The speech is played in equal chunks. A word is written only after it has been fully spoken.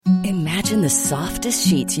Imagine the softest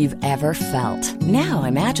sheets you've ever felt. Now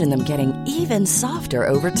imagine them getting even softer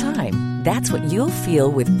over time. That's what you'll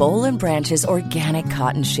feel with Boll & Branch's organic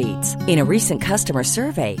cotton sheets. In a recent customer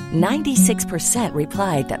survey, 96%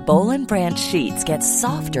 replied that Boll & Branch sheets get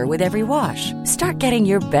softer with every wash. Start getting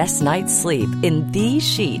your best night's sleep in these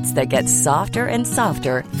sheets that get softer and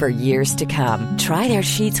softer for years to come. Try their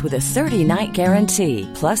sheets with a 30-night guarantee.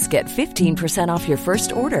 Plus, get 15% off your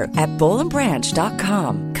first order at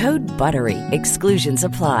bollandbranch.com. Code BUTTERY. Exclusions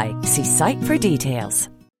apply. See site for details.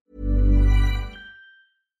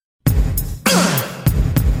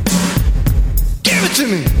 Give it to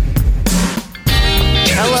me.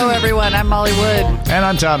 Hello, everyone. I'm Molly Wood. And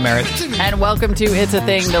I'm Tom Merritt. And welcome to It's a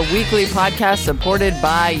Thing, the weekly podcast supported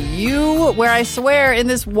by you, where I swear in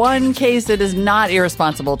this one case it is not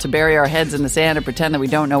irresponsible to bury our heads in the sand and pretend that we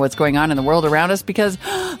don't know what's going on in the world around us, because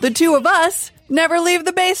the two of us never leave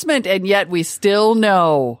the basement, and yet we still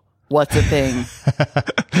know what's a thing.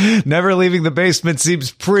 Never leaving the basement seems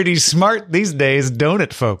pretty smart these days, don't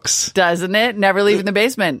it, folks? Doesn't it? Never leaving the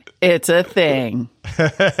basement. It's a thing.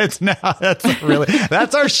 That's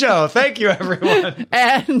our show. Thank you, everyone.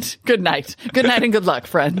 And good night. Good night and good luck,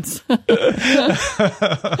 friends.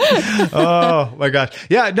 Oh my gosh.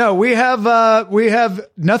 Yeah, no, we have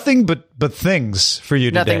nothing but things for you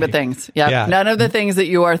today. Nothing but things. Yep. Yeah. None of the things that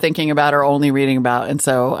you are thinking about or only reading about. And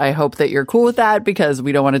so I hope that you're cool with that, because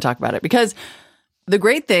we don't want to talk about it. Because the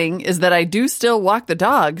great thing is that I do still walk the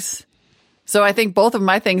dogs. So I think both of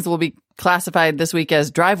my things will be classified this week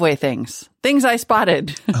as driveway things. Things I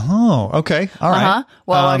spotted. Oh, okay. All right.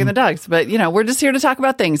 While walking the dogs. But, we're just here to talk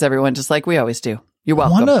about things, everyone, just like we always do. You're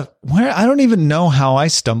welcome. I don't even know how I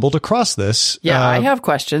stumbled across this. Yeah, I have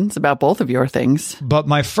questions about both of your things. But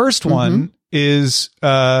my first one is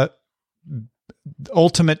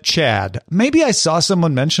Ultimate Chad. Maybe I saw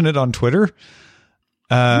someone mention it on Twitter.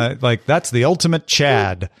 Like, that's the Ultimate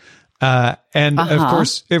Chad. And of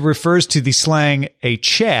course, it refers to the slang a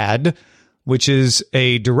Chad, which is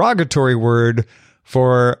a derogatory word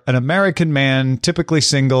for an American man, typically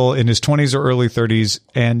single, in his 20s or early 30s,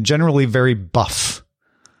 and generally very buff.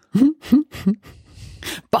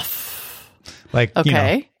 Buff. Like,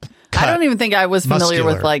 okay. Cut, I don't even think I was familiar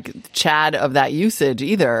with like Chad of that usage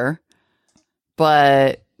either.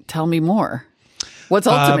 But tell me more. What's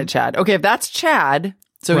Ultimate Chad? Okay, if that's Chad,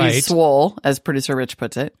 so he's swole, as producer Rich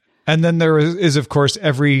puts it. And then there is of course,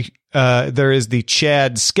 there is the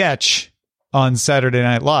Chad sketch on Saturday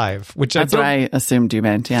Night Live, which that's what I assumed you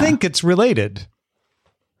meant. Yeah, I think it's related,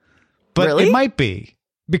 but really? It might be,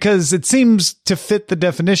 because it seems to fit the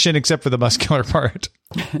definition, except for the muscular part.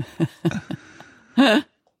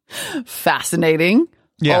 Fascinating.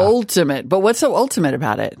 Yeah. Ultimate. But what's so ultimate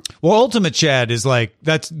about it? Well, Ultimate Chad is like,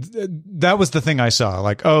 that was the thing I saw.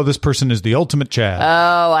 Like, oh, this person is the Ultimate Chad.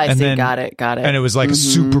 Oh, I see. Got it. And it was like a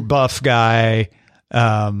super buff guy.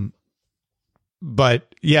 But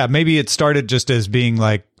yeah, maybe it started just as being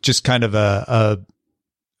like, just kind of a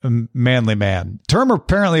manly man. Term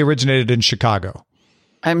apparently originated in Chicago.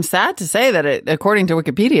 I'm sad to say that according to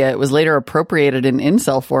Wikipedia, it was later appropriated in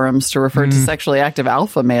incel forums to refer to sexually active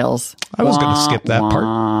alpha males. I was going to skip that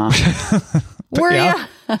part. Were you?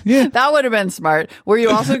 Yeah. That would have been smart. Were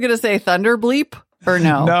you also going to say thunder bleep or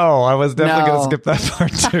no? No, I was definitely going to skip that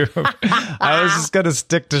part too. I was just going to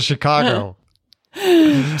stick to Chicago.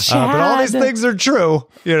 But all these things are true.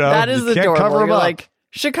 That is adorable. You're like,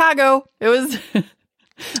 Chicago. It was...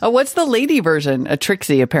 what's the lady version? A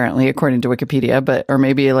Trixie, apparently, according to Wikipedia, or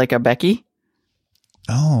maybe like a Becky.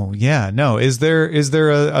 Oh yeah, no. Is there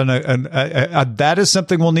a that is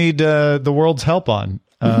something we'll need the world's help on?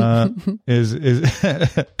 Is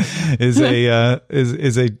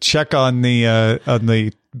a check on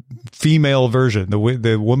the female version,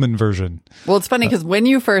 the woman version. Well, it's funny because when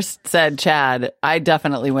you first said Chad, I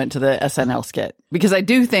definitely went to the SNL skit, because I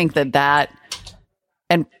do think that.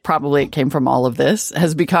 And probably it came from all of this,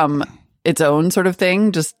 has become its own sort of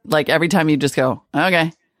thing. Just like every time you just go,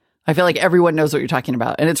 okay, I feel like everyone knows what you're talking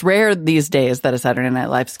about. And it's rare these days that a Saturday Night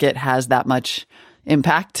Live skit has that much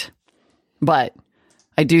impact. But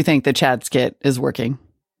I do think the Chad skit is working.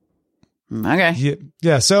 Okay.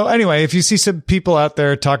 Yeah. So anyway, if you see some people out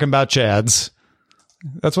there talking about Chads,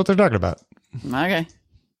 that's what they're talking about. Okay.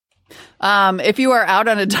 If you are out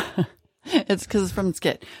on a... It's because it's from the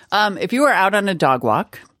skit. If you are out on a dog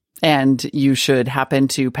walk and you should happen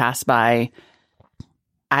to pass by,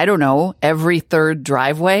 I don't know, every third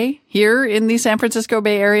driveway here in the San Francisco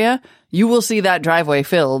Bay Area, you will see that driveway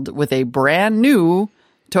filled with a brand new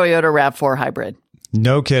Toyota RAV4 hybrid.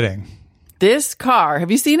 No kidding. This car, have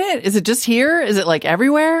you seen it? Is it just here? Is it like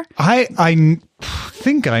everywhere? I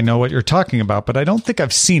think I know what you're talking about, but I don't think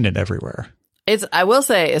I've seen it everywhere. I will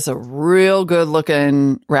say it's a real good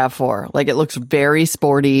looking RAV4. Like it looks very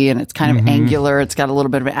sporty and it's kind of angular. It's got a little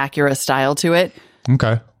bit of an Acura style to it.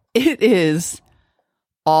 Okay. It is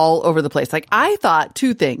all over the place. Like I thought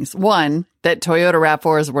two things. One, that Toyota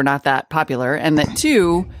RAV4s were not that popular, and that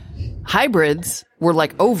two, hybrids were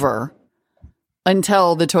like over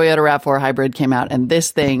until the Toyota RAV4 hybrid came out, and this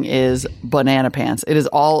thing is banana pants. It is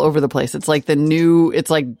all over the place. It's like it's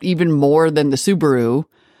like even more than the Subaru.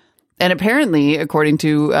 And apparently, according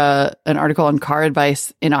to an article on Car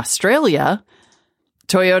Advice in Australia,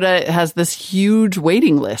 Toyota has this huge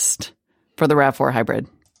waiting list for the RAV4 hybrid.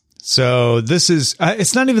 So this is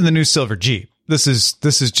it's not even the new silver Jeep. This is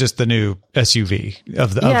just the new SUV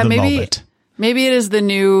of the moment. Maybe it is the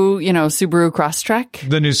new, Subaru Crosstrek.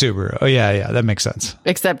 The new Subaru. Oh yeah, that makes sense.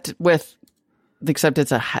 Except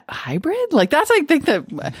it's a hybrid. Like that's I think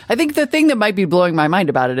the thing that might be blowing my mind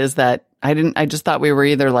about it is that I just thought we were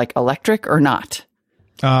either like electric or not.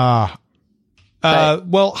 Well,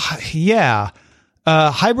 yeah.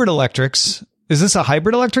 Hybrid electrics. Is this a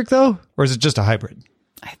hybrid electric though, or is it just a hybrid?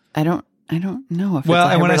 I don't know if well,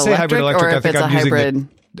 it's a and when I say hybrid electric, or I think it's I'm a using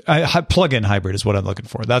hybrid. Plug-in hybrid is what I'm looking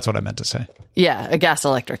for. That's what I meant to say. Yeah, a gas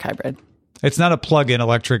electric hybrid. It's not a plug-in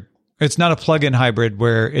electric. It's not a plug-in hybrid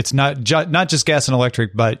where it's not just gas and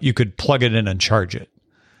electric, but you could plug it in and charge it.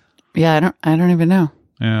 Yeah, I don't even know.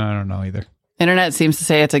 Yeah, I don't know either. Internet seems to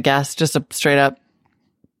say it's just a straight up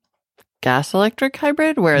gas electric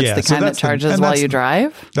hybrid where it's the kind that charges while you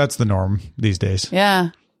drive. That's the norm these days.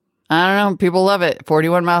 Yeah. I don't know. People love it.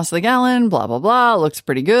 41 miles to the gallon, blah, blah, blah. Looks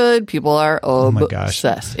pretty good. People are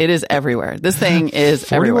obsessed. It is everywhere. This thing is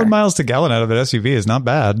 41 everywhere. miles to gallon out of an SUV is not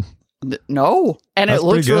bad. No. And That's it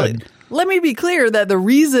looks pretty good. really... Let me be clear that the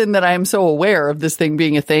reason that I'm so aware of this thing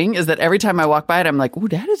being a thing is that every time I walk by it, I'm like, ooh,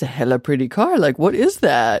 that is a hella pretty car. Like, what is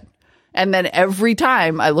that? And then every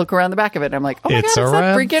time I look around the back of it, I'm like, oh my God, it's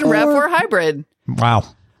that freaking RAV4 hybrid. Wow.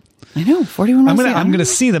 I know, 41 miles. I'm going to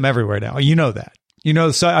see them everywhere now. You know that.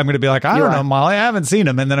 So I'm going to be like, I don't know, Molly, I haven't seen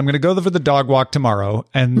them. And then I'm going to go for the dog walk tomorrow.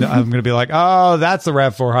 And I'm going to be like, oh, that's the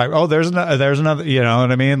RAV4 hybrid. Oh, there's another, you know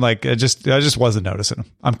what I mean? Like, I just wasn't noticing them.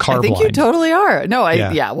 I'm car blind. I think you totally are. No,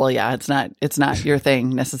 it's not your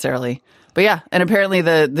thing necessarily. But yeah, and apparently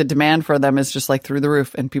the demand for them is just like through the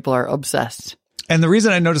roof and people are obsessed. And the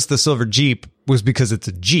reason I noticed the silver Jeep was because it's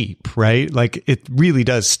a Jeep, right? Like it really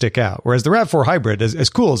does stick out. Whereas the RAV4 hybrid, as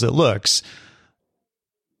cool as it looks,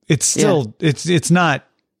 it's still, it's not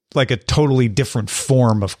like a totally different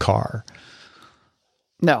form of car.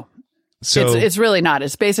 No. So it's really not.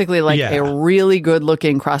 It's basically like a really good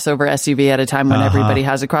looking crossover SUV at a time when everybody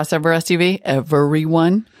has a crossover SUV.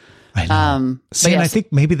 Everyone. I know. See, and I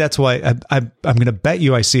think maybe that's why I'm going to bet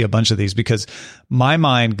you I see a bunch of these because my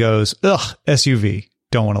mind goes, ugh, SUV.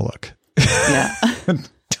 Don't want to look. Yeah.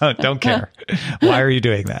 don't care. Why are you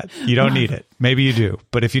doing that? You don't need it. Maybe you do.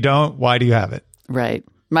 But if you don't, why do you have it? Right.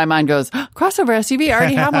 My mind goes, crossover SUV. I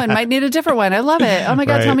already have one. Might need a different one. I love it. Oh my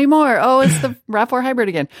God, Tell me more. Oh, it's the RAV4 hybrid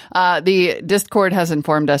again. The Discord has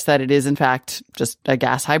informed us that it is in fact just a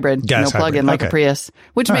gas hybrid. No plug-in like a Prius,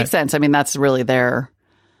 which makes sense. I mean, that's really their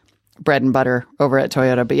bread and butter over at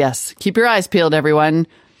Toyota. But yes, keep your eyes peeled, everyone,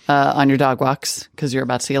 on your dog walks because you're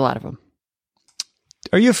about to see a lot of them.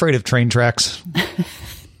 Are you afraid of train tracks?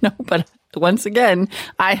 No, but once again,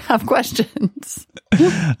 I have questions.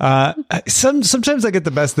 Sometimes I get the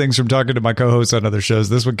best things from talking to my co-hosts on other shows.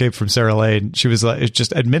 This one came from Sarah Lane. She was like,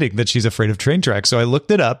 just admitting that she's afraid of train tracks. So I looked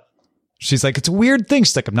it up. She's like, it's a weird thing.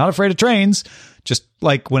 She's like, I'm not afraid of trains. Just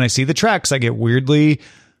like when I see the tracks, I get weirdly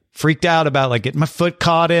freaked out about like getting my foot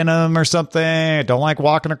caught in them or something. I don't like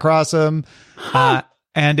walking across them.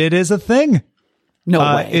 And it is a thing. No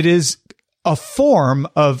way. It is a form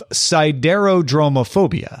of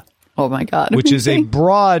siderodromophobia. Oh my God. Which is a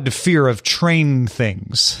broad fear of train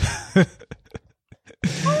things.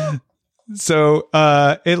 So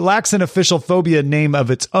it lacks an official phobia name of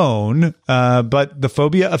its own, but the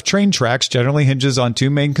phobia of train tracks generally hinges on two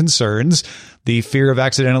main concerns: the fear of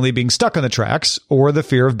accidentally being stuck on the tracks or the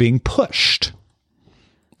fear of being pushed,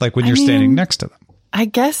 like when you're standing next to them. I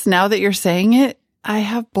guess now that you're saying it, I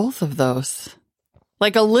have both of those.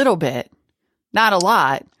 Like a little bit. Not a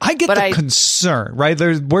lot. I get the concern, right?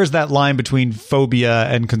 Where's that line between phobia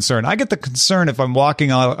and concern? I get the concern if I'm walking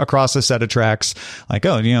across a set of tracks, like,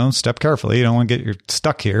 step carefully. You don't want to get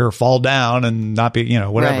stuck here or fall down and not be,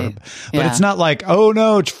 whatever. Right. But it's not like, oh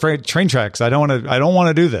no, train tracks. I don't want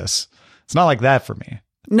to do this. It's not like that for me.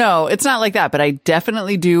 No, it's not like that. But I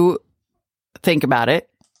definitely do think about it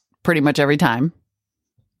pretty much every time.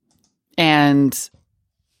 and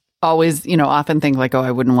always, often think like, oh,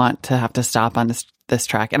 I wouldn't want to have to stop on this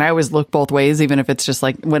track. And I always look both ways, even if it's just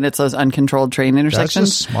like when it's those uncontrolled train intersections.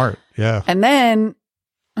 That's just smart. Yeah. And then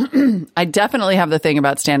I definitely have the thing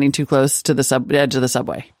about standing too close to the edge of the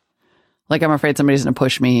subway. Like I'm afraid somebody's going to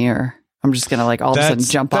push me, or I'm just going to like all of a sudden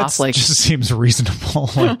jump off. Like just seems reasonable.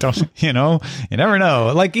 Like don't, you never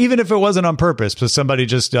know. Like even if it wasn't on purpose, but somebody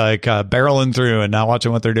just like barreling through and not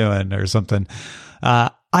watching what they're doing or something.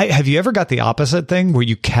 Have you ever got the opposite thing where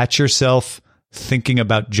you catch yourself thinking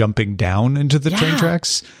about jumping down into the train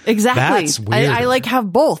tracks? Exactly. That's weird. I like have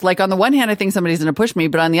both. Like on the one hand, I think somebody's going to push me,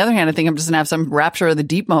 but on the other hand, I think I'm just going to have some rapture of the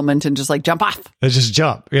deep moment and just like jump off. Let's just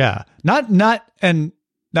jump. Yeah. And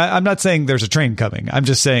I'm not saying there's a train coming. I'm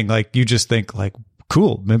just saying like, you just think like,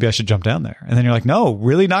 cool, maybe I should jump down there. And then you're like, no,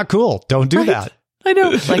 really not cool. Don't do that. I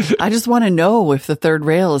know. Like, I just want to know if the third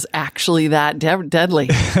rail is actually that deadly.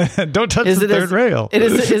 Don't touch the third rail.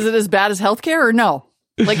 Is it as bad as healthcare or no?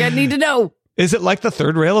 Like, I need to know. Is it like the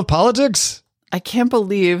third rail of politics? I can't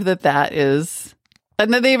believe that is.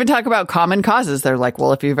 And then they even talk about common causes. They're like,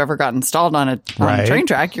 well, if you've ever gotten stalled on a train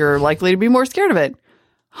track, you're likely to be more scared of it.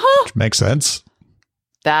 Huh? Which makes sense.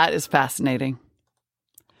 That is fascinating.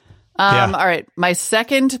 All right. My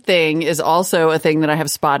second thing is also a thing that I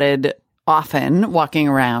have spotted often walking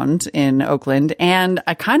around in Oakland, and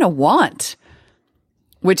I kind of want,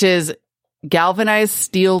 which is galvanized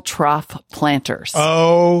steel trough planters.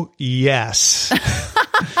 Oh, yes.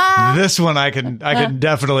 This one I can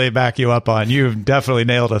definitely back you up on. You've definitely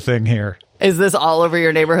nailed a thing here. Is this all over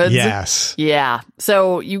your neighborhoods? Yes. Yeah.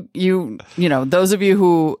 So you those of you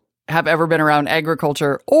who have ever been around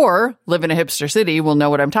agriculture or live in a hipster city will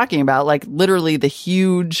know what I'm talking about. Like literally the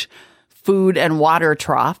huge food and water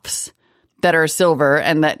troughs that are silver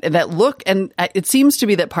and that look, and it seems to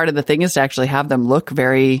be that part of the thing is to actually have them look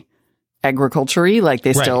very agriculture-y. Like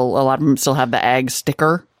they a lot of them still have the ag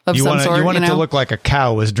sticker of some sort. You want it to look like a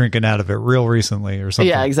cow was drinking out of it real recently or something.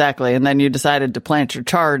 Yeah, exactly. And then you decided to plant your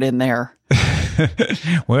chard in there.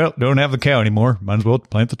 Well, don't have the cow anymore. Might as well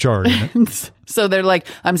plant the chard in it. So they're like,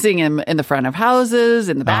 I'm seeing them in the front of houses,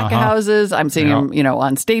 in the back of houses. I'm seeing them,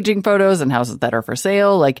 on staging photos and houses that are for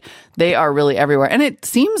sale. Like they are really everywhere. And it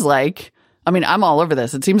seems like, I'm all over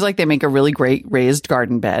this. It seems like they make a really great raised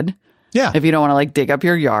garden bed. Yeah. If you don't want to like dig up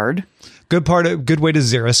your yard. Good way to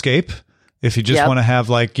xeriscape. If you just want to have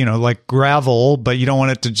like gravel, but you don't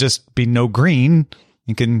want it to just be no green,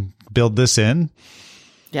 you can build this in.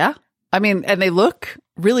 Yeah. And they look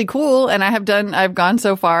really cool. And I've gone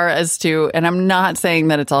so far as to, and I'm not saying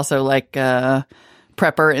that it's also like a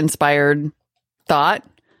prepper inspired thought,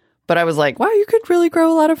 but I was like, wow, you could really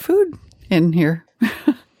grow a lot of food in here.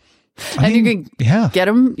 You can get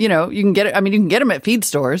them, you can get it. You can get them at feed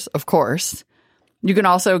stores, of course. You can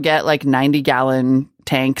also get like 90-gallon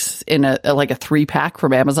tanks in a 3-pack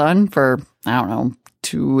from Amazon for, I don't know,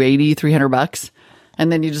 $280, $300.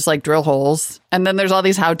 And then you just like drill holes. And then there's all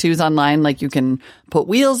these how-tos online. Like you can put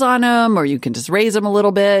wheels on them or you can just raise them a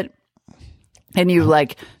little bit. And you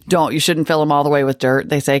you shouldn't fill them all the way with dirt,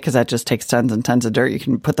 they say, because that just takes tons and tons of dirt. You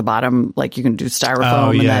can put the bottom, like you can do styrofoam.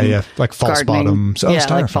 Oh, yeah. Like false bottoms. Yeah,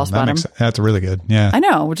 like false bottom. That's really good. Yeah. I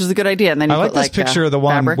know, which is a good idea. And then you like this picture of the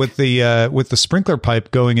one fabric with the sprinkler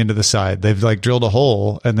pipe going into the side. They've like drilled a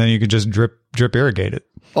hole and then you can just drip irrigate it.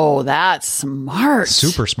 Oh, that's smart.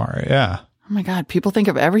 Super smart. Yeah. Oh my God. People think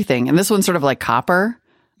of everything. And this one's sort of like copper.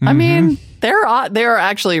 Mm-hmm. They're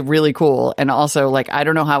actually really cool. And also, like, I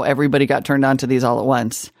don't know how everybody got turned on to these all at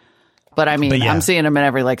once. But I'm seeing them in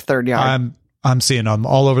every like third yard. I'm seeing them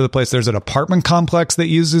all over the place. There's an apartment complex that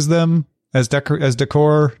uses them as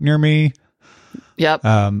decor near me. Yep.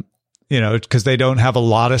 Because they don't have a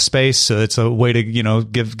lot of space, so it's a way to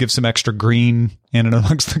give some extra green in and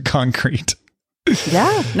amongst the concrete.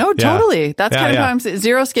 Yeah, no, totally. Yeah. That's kind of how I'm saying.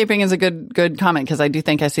 Xeriscaping is a good comment because I do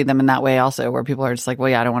think I see them in that way also, where people are just like, well,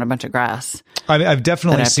 yeah, I don't want a bunch of grass. I've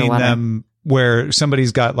definitely seen them where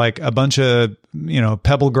somebody's got like a bunch of,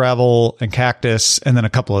 pebble gravel and cactus and then a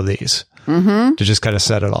couple of these to just kind of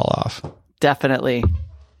set it all off. Definitely.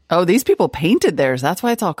 Oh, these people painted theirs. That's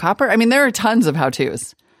why it's all copper. There are tons of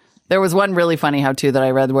how-tos. There was one really funny how-to that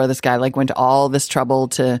I read where this guy like went to all this trouble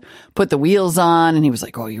to put the wheels on, and he was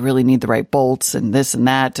like, oh, you really need the right bolts and this and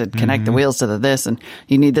that to connect the wheels to this, and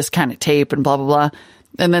you need this kind of tape and blah, blah, blah.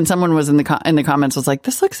 And then someone was in the comments was like,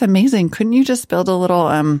 this looks amazing. Couldn't you just build a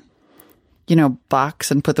little,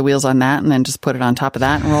 box and put the wheels on that and then just put it on top of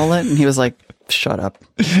that and roll it? And he was like, shut up.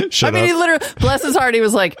 He literally, bless his heart, he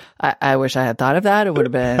was like, I wish I had thought of that. It would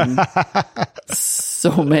have been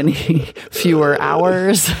so many fewer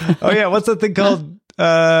hours. Oh, yeah. What's that thing called?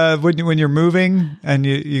 when you're moving and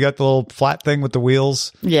you got the little flat thing with the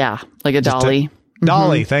wheels? Yeah, like a dolly.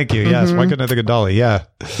 Dolly, thank you. Yes, why couldn't I think of dolly? Yeah.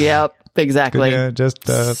 Yep, exactly. Just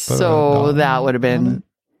so that would have been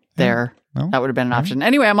there. No? That would have been an option.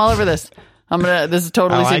 Anyway, I'm all over this. This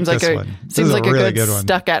totally seems like a really good one.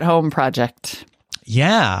 stuck at home project.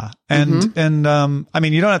 Yeah, and I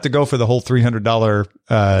mean, you don't have to go for the whole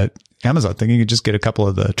 $300 Amazon thing. You could just get a couple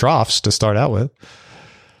of the troughs to start out with.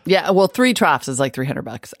 Yeah, well, 3 troughs is like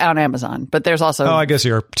 $300 on Amazon, but there's also I guess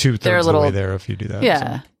you're 2/3 of the way there if you do that.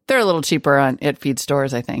 Yeah, so. They're a little cheaper at feed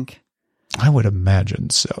stores, I think. I would imagine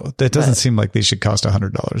so. That doesn't seem like these should cost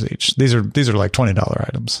 $100 each. These are like $20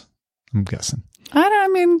 items, I'm guessing. I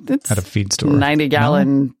mean, it's at a feed store,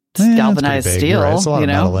 90-gallon galvanized steel. Right. It's a lot of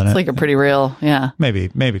metal in it. It's like a pretty real, Maybe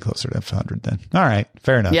closer to 100 then. All right,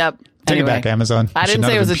 fair enough. Yep. Take it back, Amazon. I didn't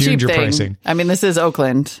say it was a cheap thing. Pricing. I mean, this is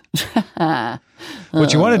Oakland.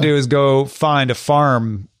 What you want to do is go find a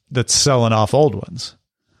farm that's selling off old ones.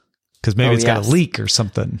 Because maybe it's got a leak or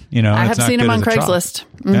something, I have seen them on Craigslist.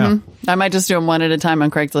 Yeah. I might just do them one at a time on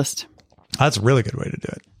Craigslist. That's a really good way to do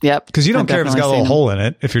it. Yep. Because you don't care if it's got a little hole in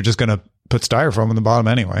it if you're just going to put styrofoam in the bottom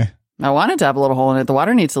anyway. I want it to have a little hole in it. The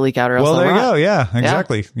water needs to leak out or else there you rot. go. Yeah,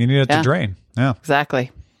 exactly. You need it to drain. Yeah. Exactly.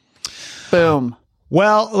 Boom.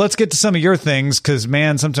 Well, let's get to some of your things because,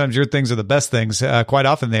 man, sometimes your things are the best things. Quite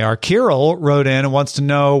often they are. Kirill wrote in and wants to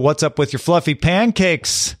know what's up with your fluffy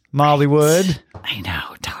pancakes, Molly Wood. I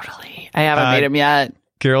know, totally. I haven't made them yet.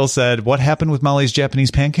 Kirill said, what happened with Molly's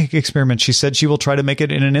Japanese pancake experiment? She said she will try to make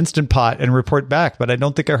it in an Instant Pot and report back, but I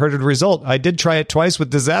don't think I heard a result. I did try it twice with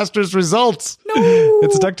disastrous results. No.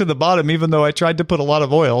 It stuck to the bottom, even though I tried to put a lot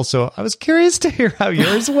of oil. So I was curious to hear how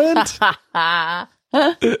yours went.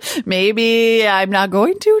 Maybe I'm not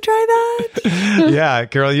going to try that. Yeah,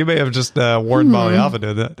 Carol, you may have just warned Molly off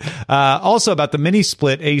into that. Also about the mini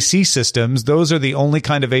split AC systems, those are the only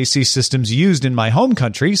kind of AC systems used in my home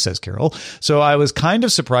country, says Carol. So I was kind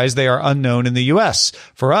of surprised they are unknown in the US.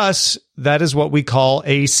 For us, that is what we call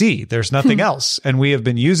AC. There's nothing else. And we have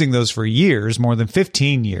been using those for years, more than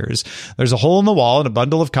 15 years. There's a hole in the wall and a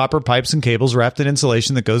bundle of copper pipes and cables wrapped in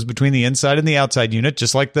insulation that goes between the inside and the outside unit,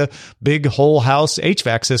 just like the big whole house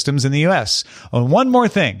HVAC systems in the US. And one more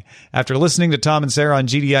thing. After listening to Tom and Sarah on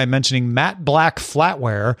GDI mentioning matte black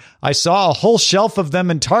flatware, I saw a whole shelf of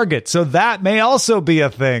them in Target. So that may also be a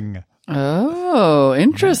thing. Oh,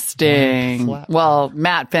 interesting. Well,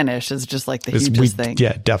 matte finish is just like the hugest thing.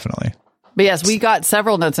 Yeah, definitely. But yes, we got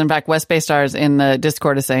several notes. In fact, West Bay Stars in the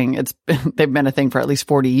Discord is saying they've been a thing for at least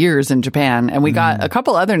 40 years in Japan. And we got a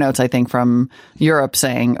couple other notes, I think, from Europe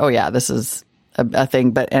saying, oh, yeah, this is a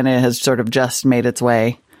thing. And it has sort of just made its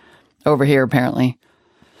way over here, apparently.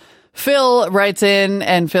 Phil writes in,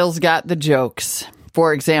 and Phil's got the jokes.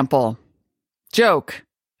 For example, joke.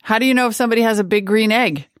 How do you know if somebody has a big green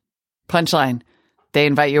egg? Punchline. They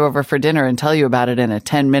invite you over for dinner and tell you about it in a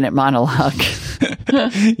 10-minute monologue.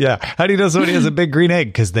 Yeah. How do you know somebody has a big green egg?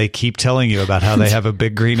 Because they keep telling you about how they have a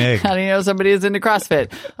big green egg. How do you know somebody is into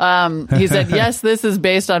CrossFit? He said, yes, this is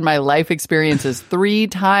based on my life experiences. 3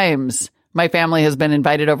 times my family has been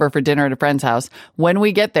invited over for dinner at a friend's house. When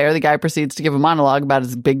we get there, the guy proceeds to give a monologue about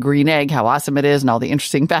his big green egg, how awesome it is, and all the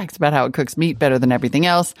interesting facts about how it cooks meat better than everything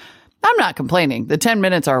else. I'm not complaining. The 10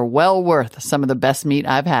 minutes are well worth some of the best meat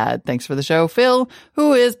I've had. Thanks for the show, Phil,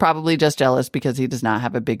 who is probably just jealous because he does not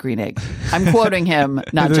have a big green egg. I'm quoting him,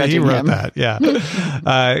 not judging him. He wrote him. That, yeah.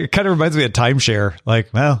 It kind of reminds me of timeshare.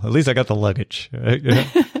 Like, well, at least I got the luggage. 10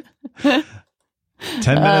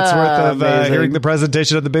 minutes worth of hearing the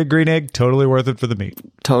presentation of the big green egg. Totally worth it for the meat.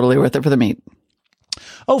 Totally worth it for the meat.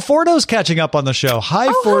 Oh, Fordo's catching up on the show. Hi,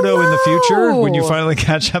 Fordo, hello. In the future, when you finally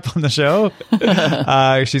catch up on the show.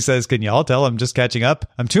 She says, can y'all tell I'm just catching up?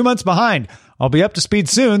 I'm 2 months behind. I'll be up to speed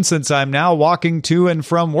soon since I'm now walking to and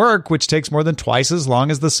from work, which takes more than twice as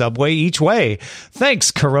long as the subway each way.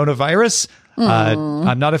 Thanks, coronavirus.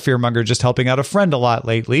 I'm not a fearmonger, just helping out a friend a lot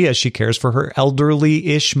lately as she cares for her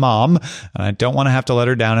elderly-ish mom. And I don't want to have to let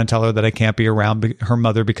her down and tell her that I can't be around her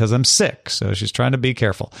mother because I'm sick. So she's trying to be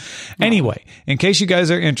careful. Anyway, in case you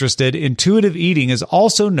guys are interested, intuitive eating is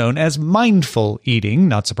also known as mindful eating,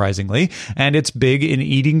 not surprisingly, and it's big in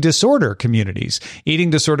eating disorder communities.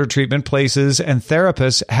 Eating disorder treatment places and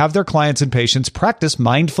therapists have their clients and patients practice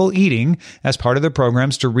mindful eating as part of their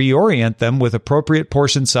programs to reorient them with appropriate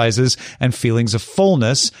portion sizes and feelings of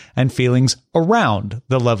fullness and feelings around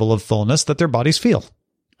the level of fullness that their bodies feel.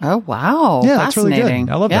 Oh, wow. Yeah, that's really good.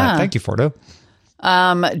 I love that. Thank you, Fordo.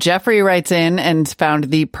 Jeffrey writes in and found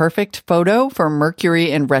the perfect photo for Mercury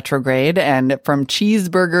in retrograde, and from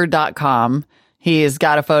cheeseburger.com, he's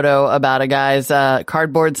got a photo about a guy's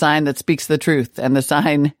cardboard sign that speaks the truth. And the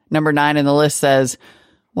sign, number 9 in the list, says,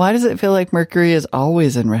 Why does it feel like Mercury is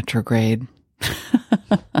always in retrograde?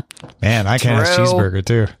 Man, I can't ask Cheeseburger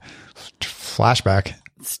too. Flashback.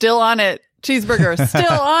 Still on it. Cheeseburger,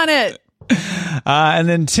 still on it. And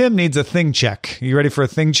then Tim needs a thing check. You ready for a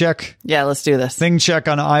thing check? Yeah, let's do this. Thing check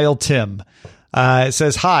on aisle Tim. It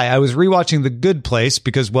says, hi, I was rewatching The Good Place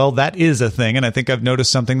because, well, that is a thing. And I think I've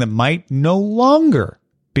noticed something that might no longer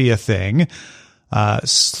be a thing.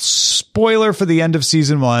 Spoiler for the end of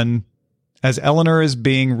season 1. As Eleanor is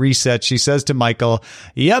being reset, she says to Michael,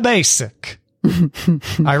 "Ya basic."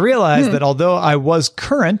 I realized that although I was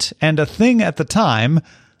current and a thing at the time,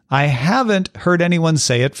 I haven't heard anyone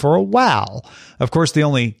say it for a while. Of course, the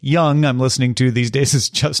only Young I'm listening to these days is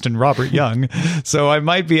Justin Robert Young, so I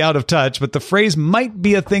might be out of touch, but the phrase might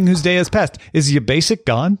be a thing whose day has passed. Is "ya basic"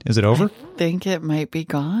 gone? Is it over? I think it might be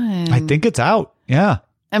gone. I think it's out. Yeah.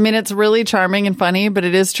 I mean, it's really charming and funny, but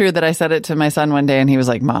it is true that I said it to my son one day and he was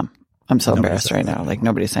like, "Mom, I'm so embarrassed right now. Like,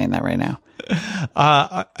 nobody's saying that right now."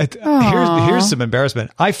 Here's some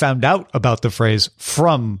embarrassment. I found out about the phrase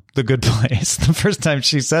from The Good Place the first time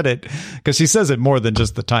she said it, because she says it more than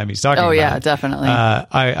just the time he's talking about. Oh, yeah, definitely.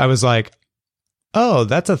 I was like, oh,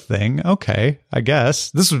 that's a thing. Okay, I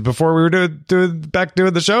guess. This was before we were doing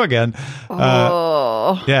the show again.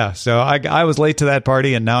 Yeah, so I was late to that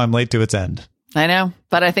party, and now I'm late to its end. I know,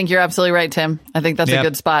 but I think you're absolutely right, Tim. I think that's a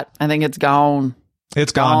good spot. I think it's gone.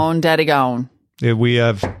 It's gone. Daddy, gone. We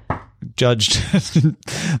have judged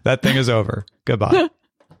that thing is over. Goodbye.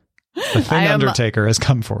 The thing Undertaker has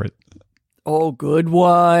come for it. Oh, good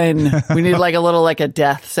one. We need like a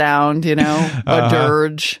death sound, a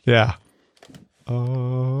dirge. Yeah.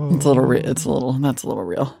 Oh, that's a little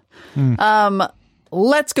real.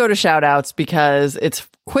 Let's go to shout outs because it's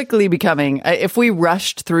quickly becoming, if we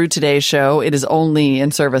rushed through today's show, it is only in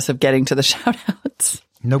service of getting to the shout outs.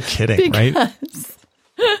 No kidding, right?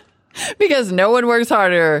 Because no one works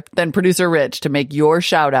harder than producer Rich to make your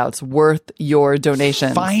shout-outs worth your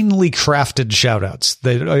donation. Finely crafted shout-outs.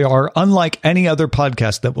 They are unlike any other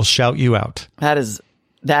podcast that will shout you out. That is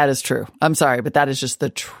true. I'm sorry, but that is just the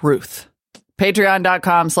truth.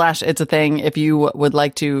 Patreon.com/itsatthing. If you would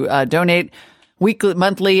like to donate weekly,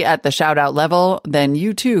 monthly at the shout-out level, then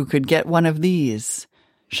you too could get one of these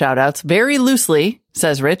shout-outs. Very loosely,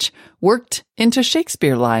 says Rich, worked into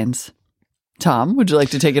Shakespeare lines. Tom, would you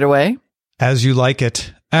like to take it away? As You Like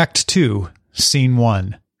It, Act 2, Scene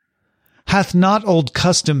 1. Hath not old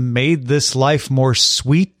custom made this life more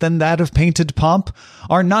sweet than that of painted pomp?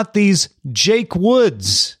 Are not these Jake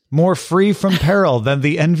Woods more free from peril than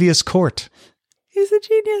the envious court? He's a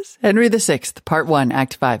genius. Henry VI, Part 1,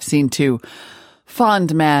 Act 5, Scene 2.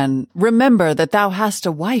 Fond man, remember that thou hast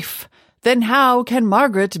a wife. Then how can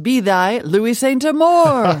Margaret be thy Louis Saint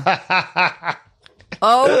Amour?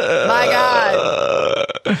 Oh, my God.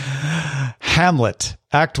 Hamlet,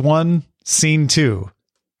 Act 1, Scene 2.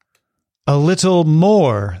 A little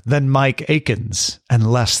more than Mike Akins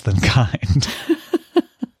and less than kind.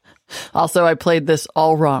 Also, I played this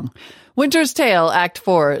all wrong. Winter's Tale, Act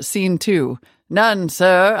 4, Scene 2. None,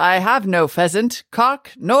 sir, I have no pheasant, cock,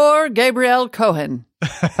 nor Gabriel Cohen.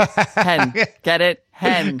 Hen. Get it?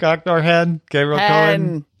 Hen. Cock nor hen. Gabriel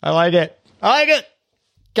Cohen. I like it.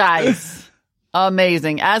 Guys.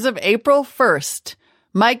 Amazing. As of April 1st,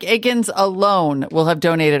 Mike Akins alone will have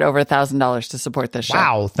donated over $1,000 to support this show.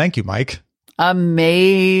 Wow. Thank you, Mike.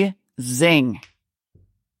 Amazing.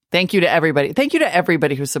 Thank you to everybody. Thank you to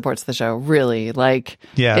everybody who supports the show. Really.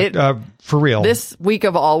 For real. This week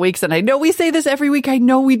of all weeks, and I know we say this every week. I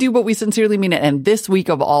know we do, but we sincerely mean it. And this week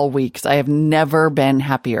of all weeks, I have never been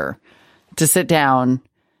happier to sit down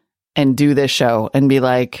and do this show and be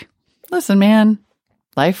like, listen, man,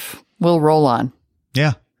 life will roll on.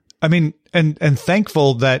 Yeah. I mean, and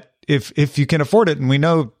thankful that if you can afford it, and we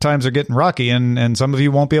know times are getting rocky and some of you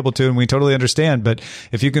won't be able to, and we totally understand, but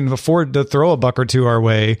if you can afford to throw a buck or two our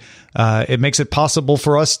way, it makes it possible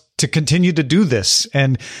for us to continue to do this.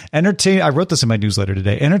 And I wrote this in my newsletter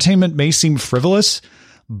today. Entertainment may seem frivolous,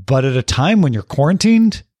 but at a time when you're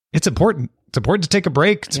quarantined, it's important. It's important to take a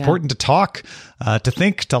break. It's important to talk, to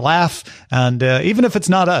think, to laugh. And even if it's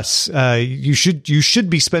not us, you should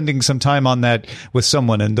be spending some time on that with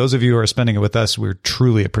someone. And those of you who are spending it with us, we're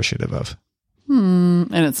truly appreciative of.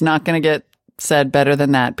 And it's not going to get said better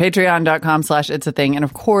than that. Patreon.com/itsatthing. And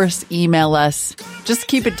of course, email us. Just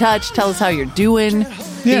keep in touch. Tell us how you're doing.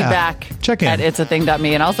 Feedback. Check in at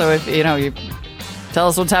itsathing.me. And also, if you tell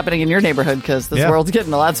us what's happening in your neighborhood, because this world's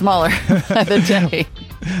getting a lot smaller by the day.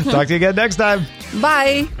 Talk to you again next time.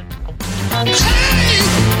 Bye.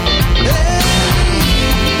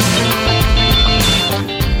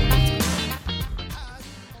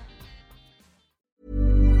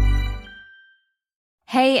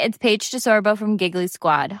 Hey, it's Paige DeSorbo from Giggly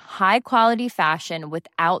Squad. High quality fashion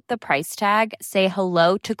without the price tag. Say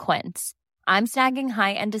hello to Quince. I'm snagging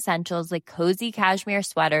high-end essentials like cozy cashmere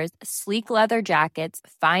sweaters, sleek leather jackets,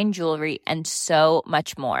 fine jewelry, and so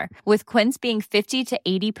much more. With Quince being 50 to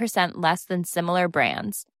 80% less than similar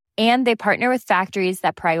brands. And they partner with factories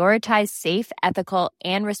that prioritize safe, ethical,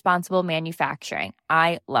 and responsible manufacturing.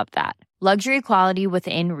 I love that. Luxury quality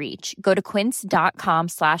within reach. Go to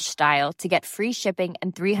quince.com/style to get free shipping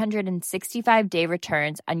and 365-day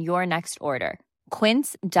returns on your next order.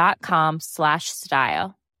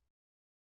 Quince.com/style.